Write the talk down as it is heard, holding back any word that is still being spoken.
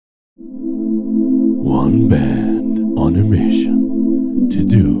One band on a mission to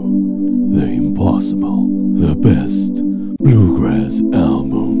do the impossible. The best bluegrass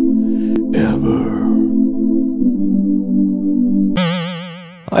album ever.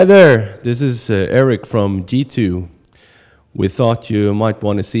 Hi there, this is Eric from G2. We thought you might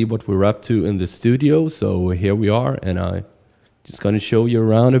want to see what we're up to in the studio, so here we are, and I'm just gonna show you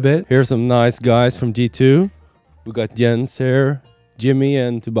around a bit. Here's some nice guys from G2. We got Jens here, Jimmy,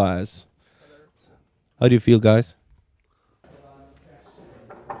 and Tobias. How do you feel, guys?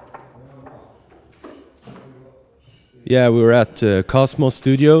 Yeah, we were at Cosmos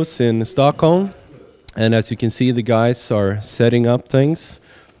Studios in Stockholm, and as you can see, the guys are setting up things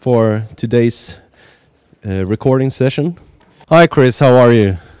for today's recording session. Hi, Chris. How are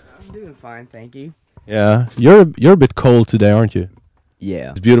you? I'm doing fine, thank you. Yeah, you're a bit cold today, aren't you?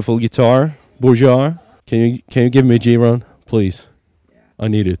 Yeah. It's beautiful guitar, Bourgeois. Can you give me a G-run, please? Yeah. I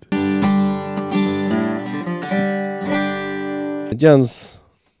need it. Jens,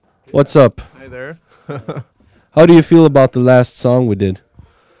 what's up? Hi there. How do you feel about the last song we did?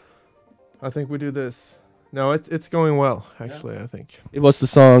 I think we do this. No, it's going well, actually, I think. It was the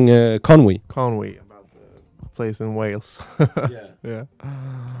song Conwy. Conwy, about the place in Wales. Yeah. Yeah.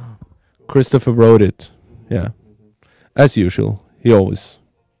 Christopher wrote it. Yeah. As usual, he always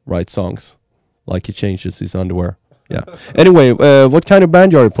writes songs like he changes his underwear. Yeah. Anyway, what kind of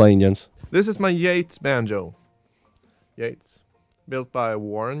band are you playing, Jens? This is my Yates banjo. Yates. Built by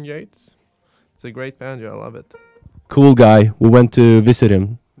Warren Yates. It's a great banjo, I love it. Cool guy. We went to visit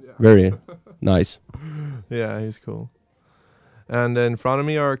him. Yeah. Very nice. Yeah, he's cool. And in front of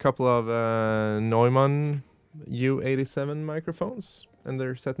me are a couple of Neumann U87 microphones. And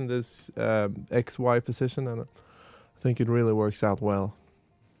they're set in this XY position, and I think it really works out well.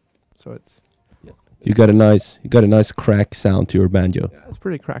 So it's... Yeah. You got a nice crack sound to your banjo. Yeah, it's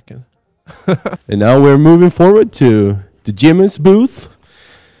pretty cracking. And now we're moving forward to the Jimmy's booth.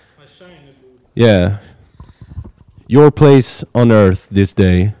 My shiny booth. Yeah. Your place on earth this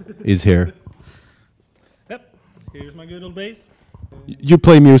day is here. Yep. Here's my good old bass. You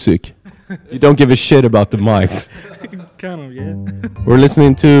play music. You don't give a shit about the mics. Kind of, yeah. We're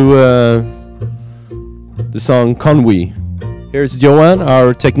listening to the song Conwy. Here's Johan,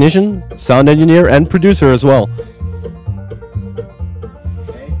 our technician, sound engineer, and producer as well.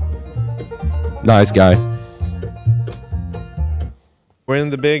 Nice guy. We're in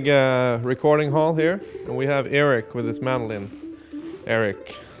the big recording hall here, and we have Eric with his mandolin.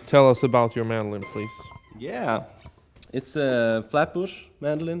 Eric, tell us about your mandolin, please. Yeah, it's a flatbush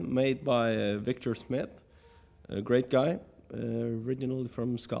mandolin made by Victor Smith, a great guy, originally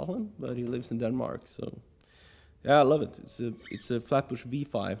from Scotland, but he lives in Denmark. So, yeah, I love it. It's a flatbush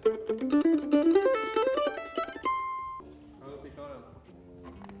V5.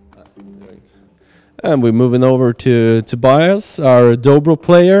 And we're moving over to Tobias, our dobro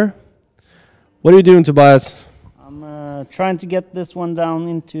player. What are you doing, Tobias? I'm trying to get this one down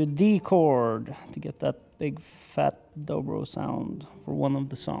into D chord to get that big fat dobro sound for one of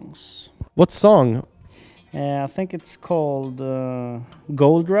the songs. What song? I think it's called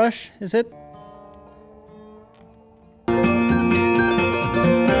Gold Rush, is it?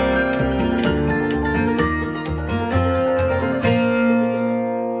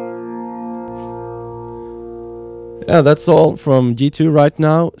 Yeah, that's all from G2 right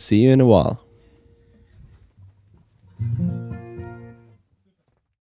now. See you in a while.